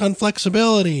didn't work on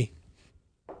flexibility.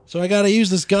 So I got to use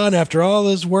this gun after all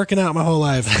this working out my whole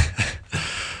life.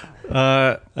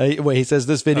 He says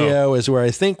this video is where I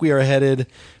think we are headed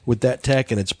with that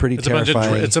tech, and it's pretty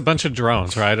terrifying. It's a bunch of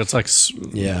drones, right? It's like,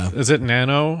 is it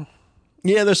nano?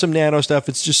 Yeah, there's some nano stuff.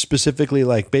 It's just specifically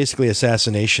like basically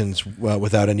assassinations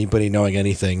without anybody knowing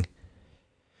anything.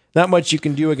 Not much you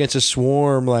can do against a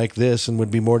swarm like this and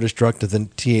would be more destructive than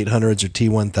T-800s or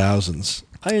T-1000s.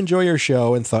 I enjoy your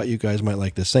show and thought you guys might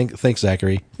like this. Thanks,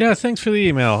 Zachary. Yeah, thanks for the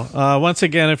email. Once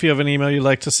again, if you have an email you'd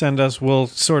like to send us, we'll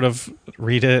sort of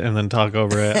read it and then talk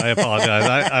over it. I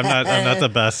apologize. I'm not the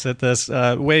best at this.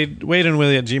 Wade and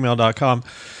Willy at gmail.com.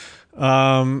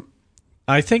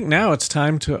 I think now it's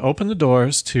time to open the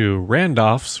doors to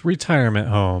Randolph's retirement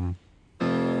home.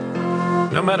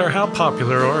 No matter how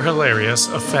popular or hilarious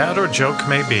a fad or joke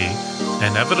may be,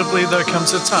 inevitably there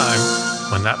comes a time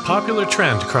when that popular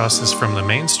trend crosses from the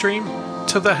mainstream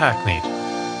to the hackneyed.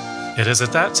 It is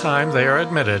at that time they are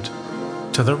admitted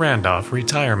to the Randolph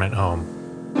retirement home.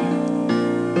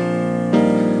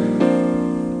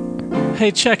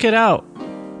 Hey, check it out.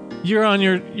 You're on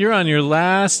your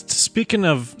last. Speaking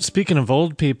of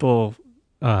old people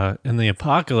in the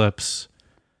apocalypse,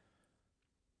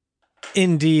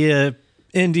 India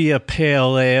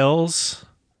Pale Ales.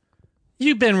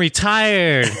 You've been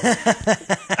retired.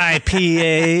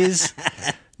 IPAs.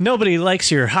 Nobody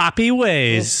likes your hoppy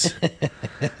ways.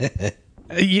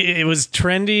 It was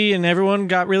trendy and everyone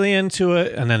got really into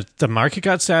it, and then the market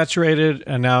got saturated,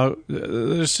 and now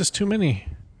there's just too many.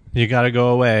 You got to go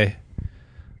away.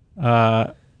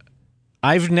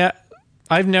 I've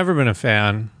never been a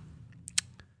fan.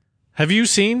 Have you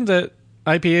seen that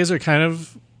IPAs are kind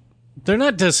of, they're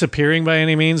not disappearing by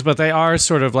any means, but they are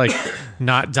sort of like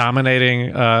not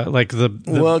dominating like the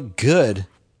well, good.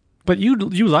 But you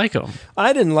like them.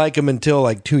 I didn't like them until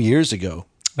like 2 years ago.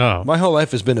 Oh. My whole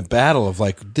life has been a battle of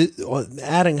like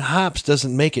adding hops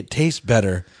doesn't make it taste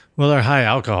better. Well, they're high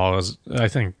alcohol, I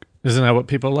think. Isn't that what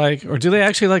people like? Or do they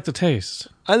actually like the taste?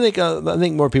 I think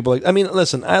more people like. I mean,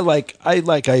 listen, I like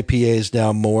IPAs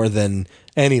now more than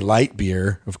any light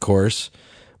beer, of course.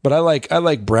 But I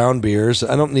like brown beers.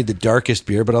 I don't need the darkest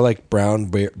beer, but I like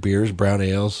brown beers, brown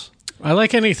ales. I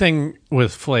like anything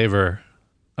with flavor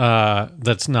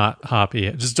that's not hoppy.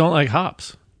 I just don't like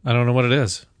hops. I don't know what it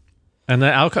is. And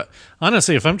the alcohol.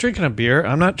 Honestly, if I'm drinking a beer,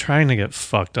 I'm not trying to get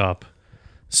fucked up.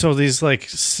 So these like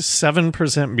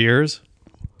 7% beers.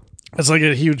 It's like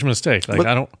a huge mistake. Like,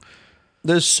 I don't.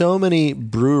 There's so many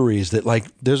breweries that like.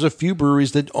 There's a few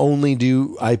breweries that only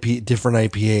do different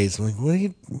IPAs. I'm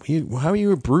like, how are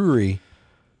you a brewery?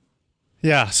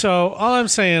 Yeah. So all I'm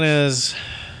saying is,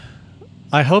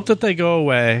 I hope that they go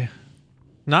away.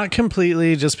 Not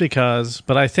completely, just because,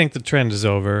 but I think the trend is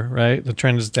over. Right? The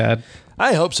trend is dead.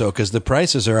 I hope so, because the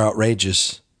prices are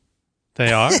outrageous.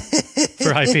 They are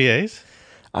for IPAs.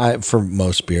 For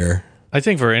most beer. I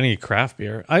think for any craft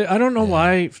beer. I don't know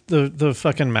why the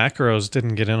fucking macros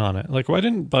didn't get in on it. Like, why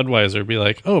didn't Budweiser be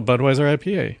like, oh, Budweiser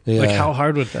IPA? Yeah. Like, how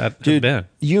hard would that have been?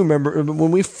 You remember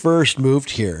when we first moved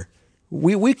here,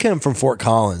 we came from Fort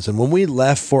Collins, and when we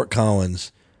left Fort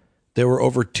Collins, there were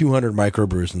over 200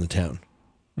 microbrews in the town.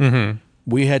 Mm-hmm.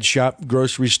 We had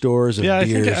grocery stores and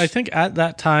beers. I think at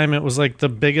that time it was like the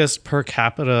biggest per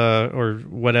capita or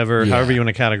whatever, however you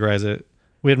want to categorize it.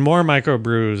 We had more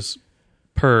microbrews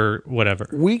per whatever.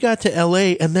 We got to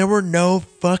LA and there were no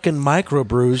fucking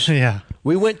microbrews. Yeah.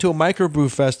 We went to a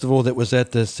microbrew festival that was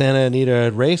at the Santa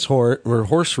Anita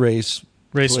horse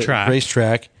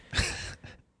racetrack.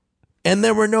 And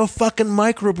there were no fucking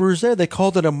microbrews there. They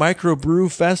called it a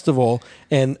microbrew festival,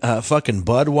 and fucking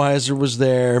Budweiser was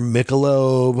there,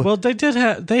 Michelob. Well, they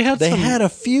had a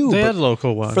few. They had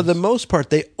local ones. For the most part,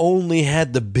 they only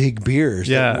had the big beers.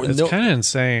 Yeah, it's kind of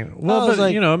insane. Well, but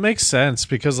like, it makes sense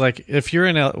because like if you're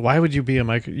in LA, why would you be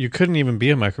you couldn't even be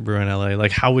a microbrew in LA.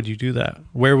 Like, how would you do that?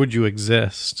 Where would you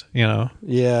exist?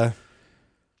 Yeah.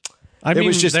 I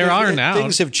mean, there are now.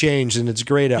 Things have changed, and it's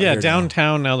great out there. Yeah,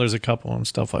 downtown now there's a couple and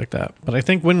stuff like that. But I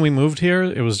think when we moved here,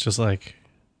 it was just like,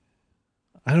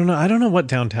 I don't know what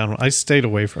downtown. I stayed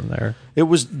away from there. It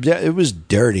was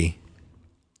dirty.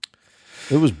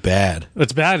 It was bad.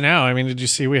 It's bad now. I mean, did you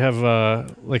see we have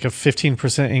like a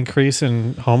 15% increase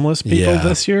in homeless people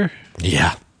this year?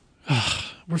 Yeah,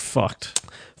 we're fucked.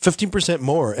 15%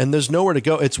 more, and there's nowhere to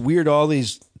go. It's weird. All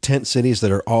these tent cities that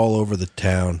are all over the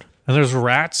town. And there's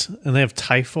rats, and they have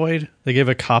typhoid. They gave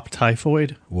a cop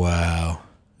typhoid. Wow.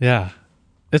 Yeah.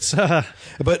 It's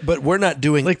but we're not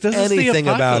doing like this anything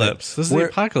about it. This is the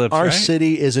apocalypse. Our right?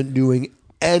 city isn't doing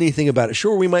anything about it.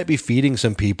 Sure, we might be feeding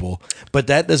some people, but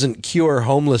that doesn't cure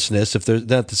homelessness. If there's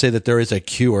not to say that there is a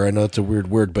cure. I know it's a weird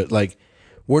word, but like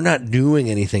we're not doing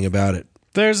anything about it.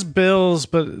 There's bills,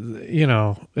 but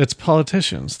it's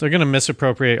politicians. They're going to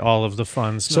misappropriate all of the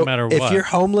funds no matter what. If you're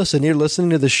homeless and you're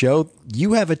listening to the show,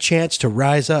 you have a chance to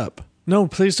rise up. No,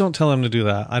 please don't tell him to do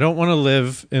that. I don't want to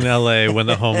live in LA when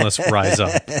the homeless rise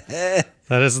up. That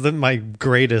is my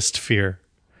greatest fear.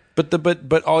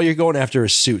 But all you're going after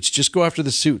is suits. Just go after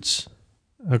the suits.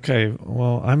 Okay,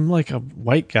 well, I'm like a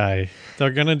white guy. They're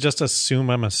gonna just assume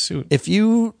I'm a suit. If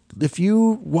you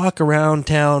walk around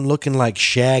town looking like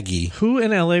Shaggy, Who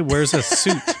in LA wears a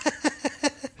suit?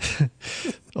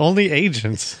 Only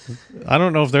agents. I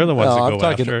don't know if they're the ones that go I'm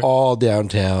talking after. all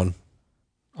downtown.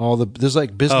 There's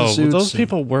like business suits. Those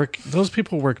people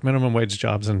work minimum wage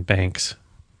jobs in banks.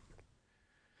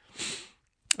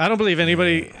 I don't believe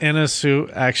anybody in a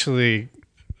suit actually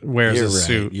wears a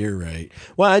suit. You're right.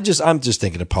 Well, I'm just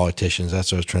thinking of politicians.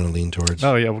 That's what I was trying to lean towards.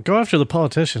 Oh yeah, well, go after the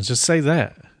politicians. Just say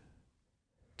that.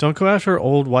 Don't go after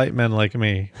old white men like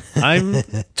me. I'm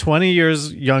 20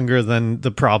 years younger than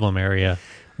the problem area.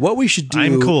 What we should do...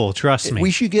 I'm cool, trust me. We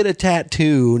should get a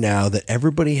tattoo now that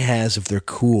everybody has if they're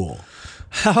cool.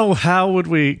 How would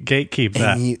we gatekeep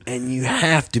that? And you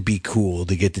have to be cool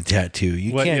to get the tattoo.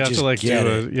 You can't you have just to get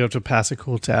it. You have to pass a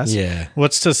cool test? Yeah.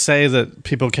 What's to say that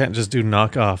people can't just do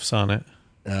knockoffs on it?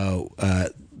 Oh,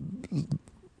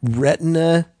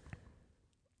 retina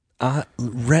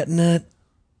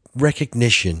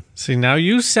recognition. See, now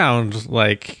you sound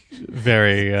like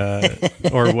very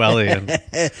Orwellian.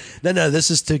 No, this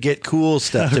is to get cool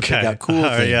stuff, to pick out cool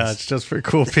things. Yeah, it's just for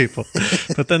cool people.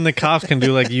 But then the cops can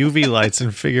do like UV lights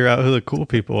and figure out who the cool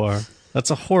people are. That's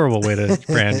a horrible way to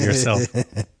brand yourself.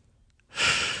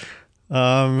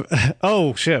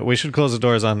 Oh, shit. We should close the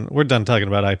doors on... We're done talking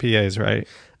about IPAs, right?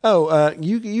 Oh,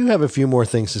 you have a few more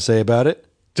things to say about it.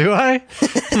 Do I?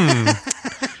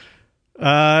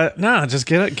 No, just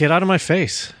get out of my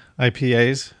face,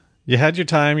 IPAs. You had your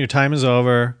time. Your time is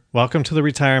over. Welcome to the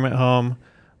retirement home.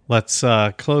 Let's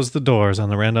close the doors on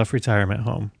the Randolph retirement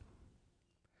home.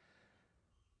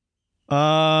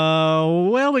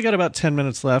 Well, we got about 10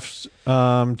 minutes left.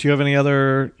 Do you have any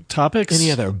other topics?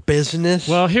 Any other business?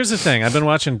 Well, here's the thing. I've been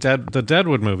watching the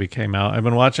Deadwood movie came out. I've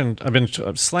been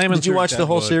slamming. Did you watch Deadwood. The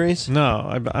whole series?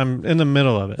 No, I'm in the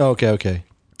middle of it. Oh, okay.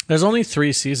 There's only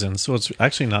 3 seasons, so it's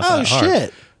actually not that hard. Oh,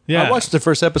 shit. Yeah. I watched the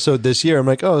first episode this year. I'm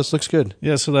like, oh, this looks good.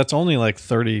 Yeah, so that's only like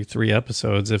 33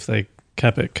 episodes if they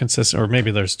kept it consistent, or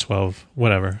maybe there's 12,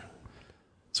 whatever.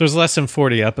 So there's less than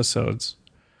 40 episodes.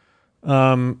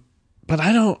 But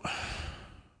I don't...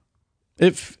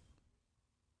 If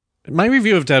my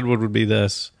review of Deadwood would be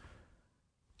this,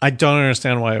 I don't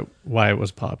understand why it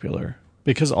was popular.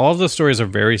 Because all of the stories are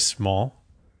very small,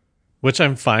 which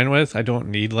I'm fine with. I don't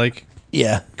need like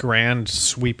grand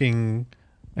sweeping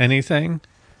anything.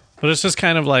 But it's just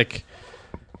kind of like,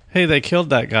 hey, they killed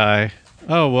that guy.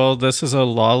 Oh, well, this is a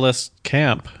lawless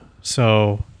camp.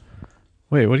 So,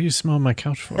 wait, what do you smell on my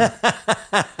couch for?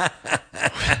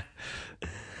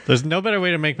 There's no better way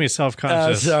to make me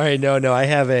self-conscious. Sorry, no. I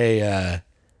have a...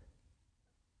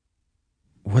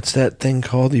 what's that thing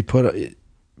called? You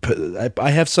I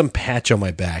have some patch on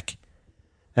my back.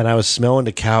 And I was smelling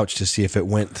the couch to see if it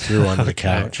went through onto the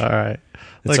couch. All right.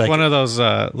 Like one of those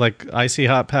like icy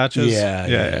hot patches.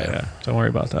 Yeah. Don't worry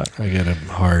about that. I get it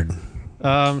hard.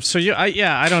 So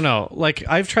I don't know. Like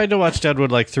I've tried to watch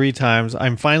Deadwood like 3 times.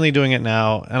 I'm finally doing it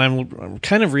now, and I'm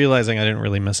kind of realizing I didn't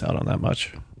really miss out on that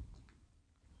much.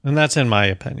 And that's in my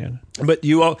opinion. But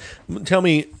you all tell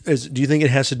me: do you think it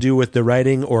has to do with the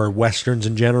writing, or westerns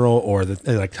in general, or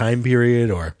the like time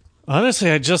period, or?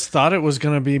 Honestly, I just thought it was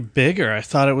going to be bigger. I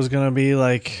thought it was going to be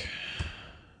like...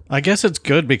 I guess it's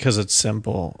good because it's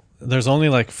simple. There's only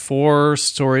like 4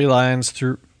 storylines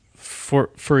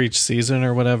for each season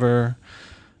or whatever.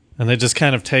 And they just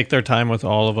kind of take their time with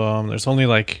all of them. There's only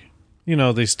like,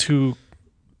 these two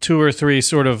or 3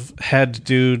 sort of head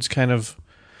dudes kind of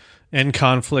in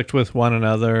conflict with one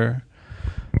another.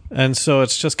 And so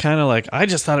it's just kind of like, I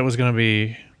just thought it was going to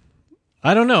be...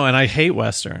 I don't know, and I hate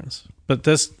Westerns. But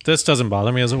this doesn't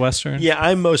bother me as a Western. Yeah,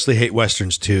 I mostly hate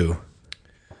Westerns too.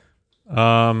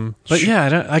 But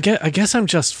yeah, I guess I'm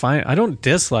just fine. I don't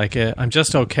dislike it. I'm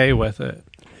just okay with it.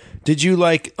 Did you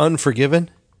like Unforgiven?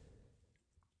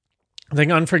 I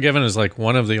think Unforgiven is like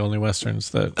one of the only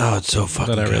Westerns that it's so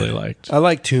fucking that I good. really liked. I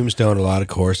like Tombstone a lot, of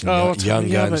course, and Young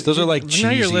Guns. Those are like cheesy now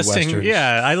you're listing, Westerns.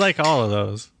 Yeah, I like all of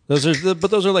those. Those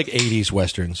are like 80s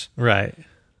Westerns. Right.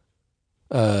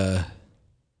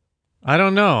 I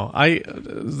don't know.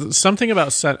 Something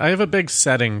about I have a big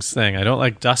settings thing. I don't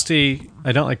like dusty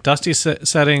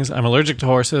settings. I'm allergic to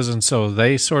horses, and so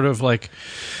they sort of like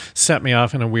set me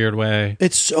off in a weird way.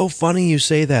 It's so funny you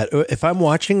say that. If I'm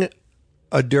watching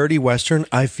a dirty Western,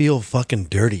 I feel fucking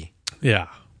dirty. Yeah.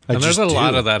 And there's a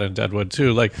lot of that in Deadwood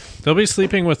too. Like they'll be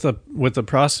sleeping with the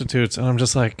prostitutes, and I'm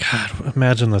just like, God,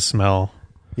 imagine the smell.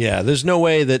 Yeah, there's no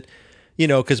way that,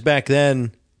 because back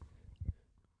then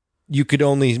you could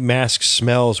only mask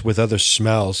smells with other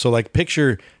smells. So like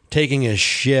picture taking a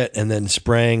shit and then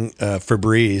spraying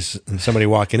Febreze and somebody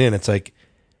walking in. It's like,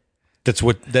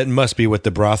 That must be what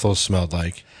the brothels smelled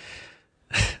like.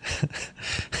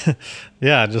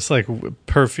 Yeah, just like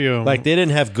perfume. Like they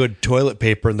didn't have good toilet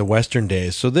paper in the Western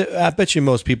days, so I bet you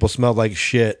most people smelled like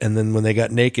shit. And then when they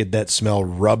got naked, that smell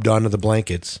rubbed onto the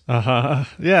blankets. Yeah,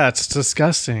 it's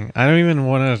disgusting. I don't even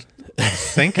want to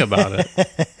think about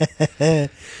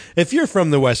it. If you're from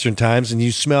the Western times and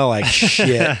you smell like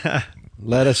shit,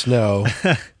 let us know.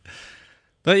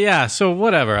 But yeah, so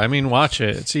whatever. I mean, watch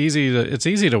it. It's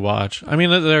easy to watch. I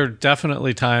mean, there are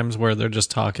definitely times where they're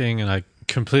just talking and I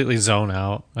completely zone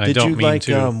out. I don't mean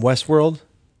to. Westworld?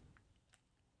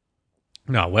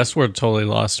 No, Westworld totally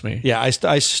lost me. Yeah, I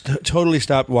totally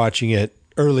stopped watching it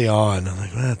early on. I'm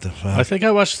like, what the fuck? I think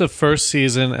I watched the first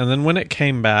season, and then when it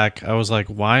came back, I was like,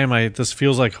 why am I... This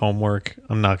feels like homework.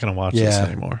 I'm not going to watch this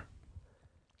anymore.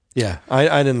 Yeah,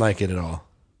 I didn't like it at all.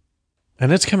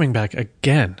 And it's coming back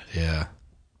again. Yeah.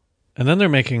 And then they're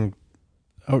making...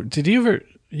 Oh, did you ever...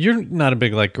 You're not a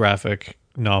big, like, graphic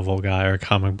novel guy or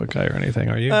comic book guy or anything,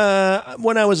 are you?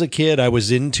 When I was a kid, I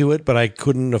was into it, but I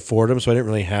couldn't afford them, so I didn't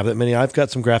really have that many. I've got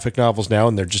some graphic novels now,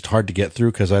 and they're just hard to get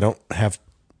through because it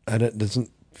doesn't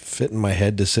fit in my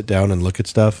head to sit down and look at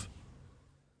stuff.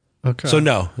 Okay. So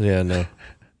no. Yeah, no.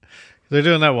 They're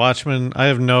doing that Watchmen. I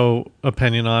have no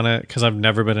opinion on it because I've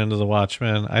never been into the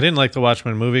Watchmen. I didn't like the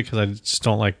Watchmen movie because I just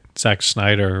don't like Zack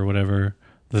Snyder or whatever,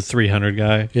 the 300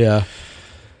 guy. Yeah.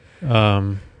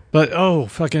 But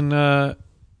fucking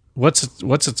what's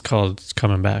it called? It's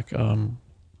coming back. The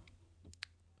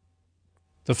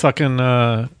fucking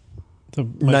the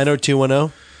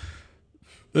 90210.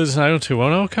 Is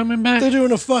 90210 coming back? They're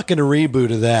doing a fucking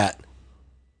reboot of that.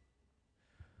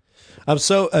 I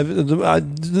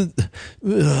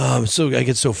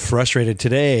get so frustrated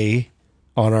today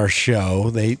on our show.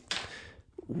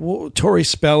 Tori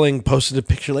Spelling posted a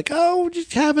picture like, oh,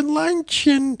 just having lunch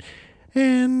and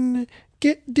doing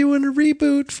a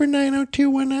reboot for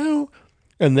 90210.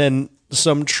 And then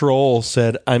some troll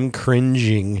said, I'm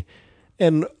cringing.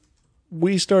 And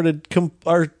we started,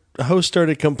 our host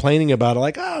started complaining about it,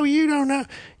 like, oh, you don't know,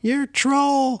 you're a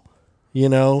troll,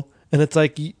 And it's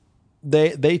like,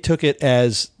 they took it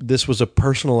as this was a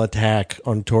personal attack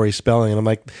on Tori Spelling. And I'm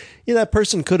like, yeah, that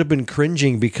person could have been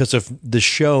cringing because of the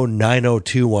show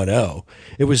 90210.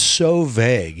 It was so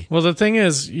vague. Well, the thing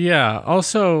is,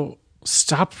 also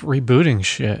stop rebooting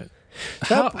shit.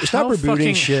 Stop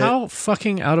rebooting shit. How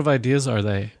fucking out of ideas are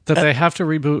they that they have to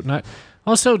reboot?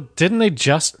 Also, didn't they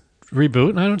just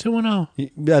reboot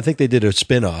 90210? I think they did a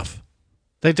spinoff.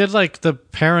 They did like the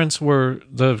kids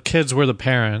were the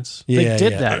parents. Yeah, they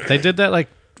did that. They did that like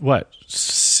what,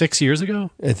 6 years ago?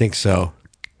 I think so.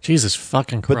 Jesus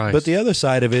fucking Christ. But the other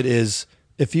side of it is,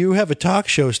 if you have a talk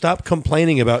show, stop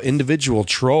complaining about individual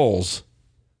trolls.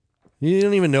 You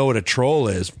don't even know what a troll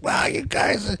is. Wow, you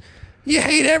guys, you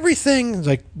hate everything. It's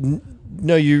like,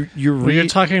 no, you're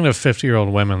talking to 50-year-old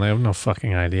women. They have no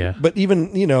fucking idea. But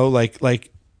even, like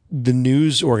the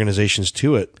news organizations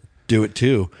do it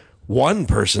too. One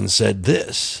person said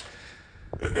this.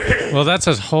 Well, that's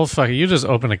a whole fucking... You just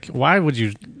open why would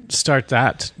you start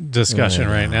that discussion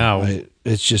right now? I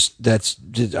just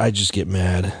get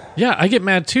mad. Yeah, I get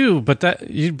mad too, but that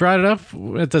you brought it up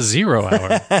at the 0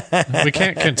 hour. We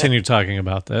can't continue talking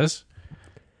about this.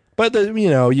 But,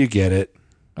 you get it.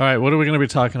 All right, what are we going to be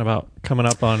talking about coming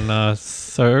up on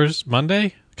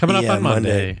Monday? Coming up on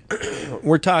Monday.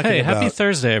 We're talking about... Happy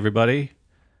Thursday, everybody.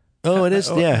 Oh, it is.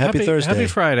 Yeah, happy Thursday. Happy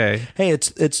Friday. Hey, it's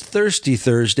Thirsty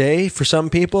Thursday for some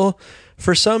people.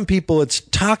 For some people, it's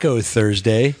Taco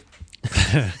Thursday.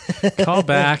 Call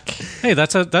back. Hey,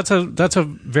 that's a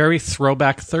very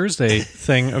throwback Thursday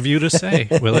thing of you to say,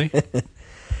 Willie. We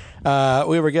have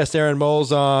our guest Aaron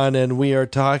Moles on, and we are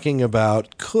talking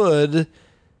about, could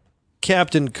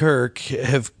Captain Kirk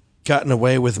have gotten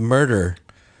away with murder?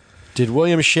 Did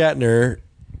William Shatner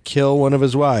kill one of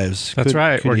his wives? That's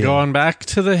right. We're going back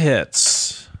to the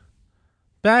hits.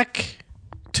 Back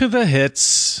to the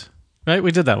hits. Right?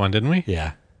 We did that one, didn't we?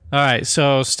 Yeah. All right.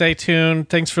 So stay tuned.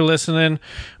 Thanks for listening.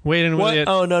 Wait and what?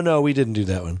 Oh, no. We didn't do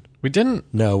that one. We didn't?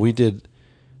 No, we did.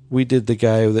 We did the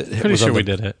guy that... Pretty sure we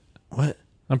did it. What?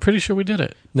 I'm pretty sure we did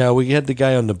it. No, we had the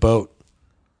guy on the boat.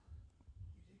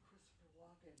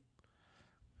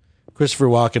 Christopher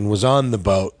Walken was on the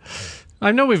boat.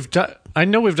 I know we've done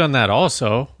that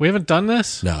also. We haven't done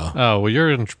this? No. Oh, well,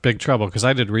 you're in big trouble because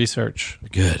I did research.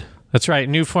 Good. That's right.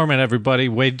 New format, everybody.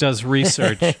 Wade does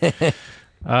research.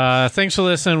 Thanks for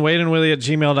listening.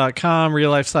 WadeandWillie@gmail.com.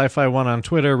 Real Life Sci-Fi 1 on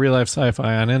Twitter. Real Life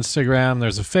Sci-Fi on Instagram.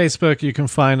 There's a Facebook. You can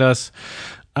find us.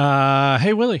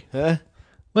 Hey, Willie. Huh?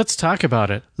 Let's talk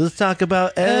about it. Let's talk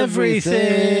about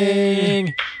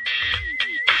everything.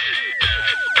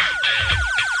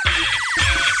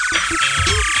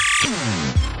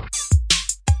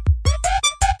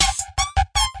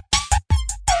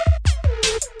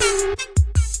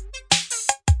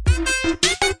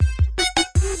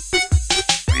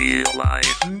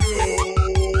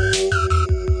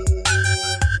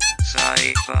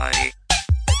 Bye.